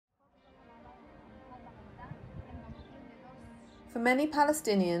For many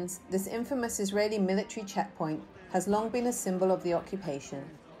Palestinians, this infamous Israeli military checkpoint has long been a symbol of the occupation.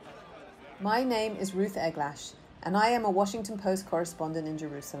 My name is Ruth Eglash, and I am a Washington Post correspondent in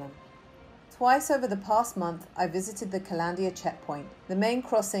Jerusalem. Twice over the past month, I visited the Kalandia checkpoint, the main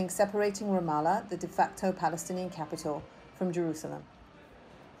crossing separating Ramallah, the de facto Palestinian capital, from Jerusalem.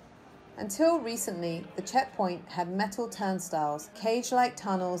 Until recently, the checkpoint had metal turnstiles, cage-like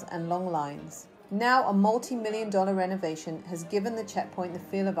tunnels, and long lines. Now, a multi-million-dollar renovation has given the checkpoint the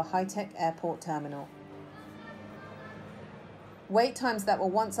feel of a high-tech airport terminal. Wait times that were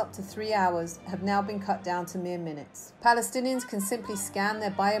once up to 3 hours have now been cut down to mere minutes. Palestinians can simply scan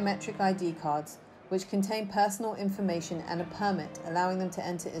their biometric ID cards, which contain personal information and a permit allowing them to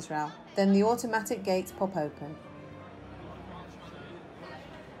enter Israel. Then the automatic gates pop open.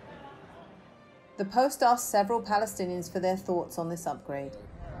 The Post asked several Palestinians for their thoughts on this upgrade.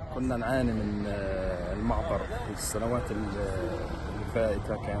 كنا نعاني من المعبر في السنوات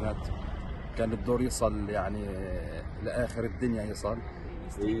الفائتة كان الدور يصل يعني لآخر الدنيا يصل.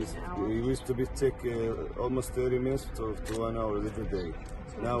 It used to be take almost 30 minutes to 1 hour every day.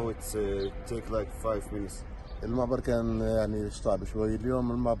 Now it's take like 5 minutes. المعبر كان يعني صعب شوي.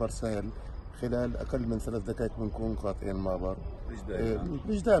 اليوم المعبر سهل، خلال أقل من 3 دقائق بنكون قاطعين المعبر.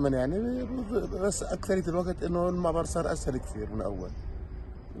 مش دائما يعني، بس أكثرية الوقت إنه المعبر صار أسهل كثير من أول.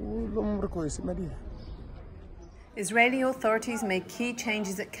 والأمور كويسة مليح. Israeli authorities made key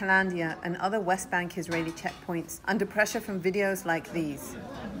changes at Kalandia and other West Bank Israeli checkpoints under pressure from videos like these.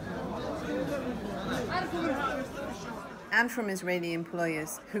 And from Israeli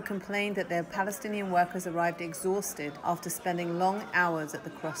employers who complained that their Palestinian workers arrived exhausted after spending long hours at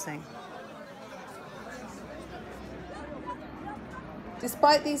the crossing.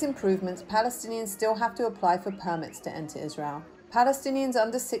 Despite these improvements, Palestinians still have to apply for permits to enter Israel. Palestinians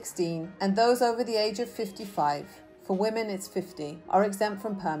under 16 and those over the age of 55, for women it's 50, are exempt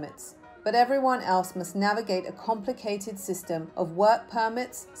from permits. But everyone else must navigate a complicated system of work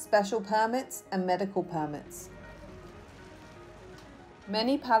permits, special permits, and medical permits.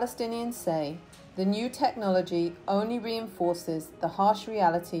 Many Palestinians say the new technology only reinforces the harsh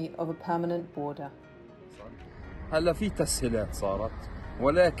reality of a permanent border. هلا في تسهيلات صارت،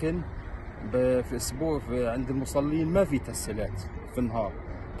 ولكن في اسبوع عند المصلين ما في تسهيلات في النهار.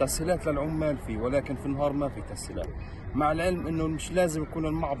 تسهيلات للعمال فيه، ولكن في النهار ما في تسهيلات. مع العلم انه مش لازم يكون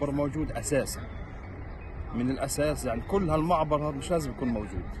المعبر موجود اساسا. من الاساس يعني كل هالمعبر هذا مش لازم يكون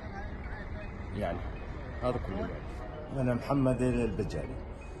موجود. يعني هذا كله. انا محمد البجالي.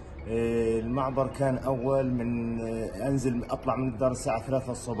 المعبر كان اول من انزل اطلع من الدار الساعه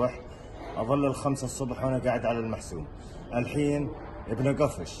 3 الصبح، اظل 5 الصبح وانا قاعد على المحسوم. الحين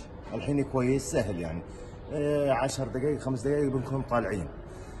بنقفش، الحين كويس سهل يعني 10 دقائق 5 دقائق بنكون طالعين.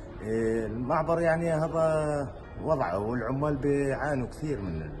 المعبر يعني هذا وضعه، والعمال بيعانوا كثير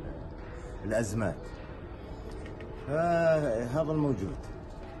من الازمات. هذا الموجود.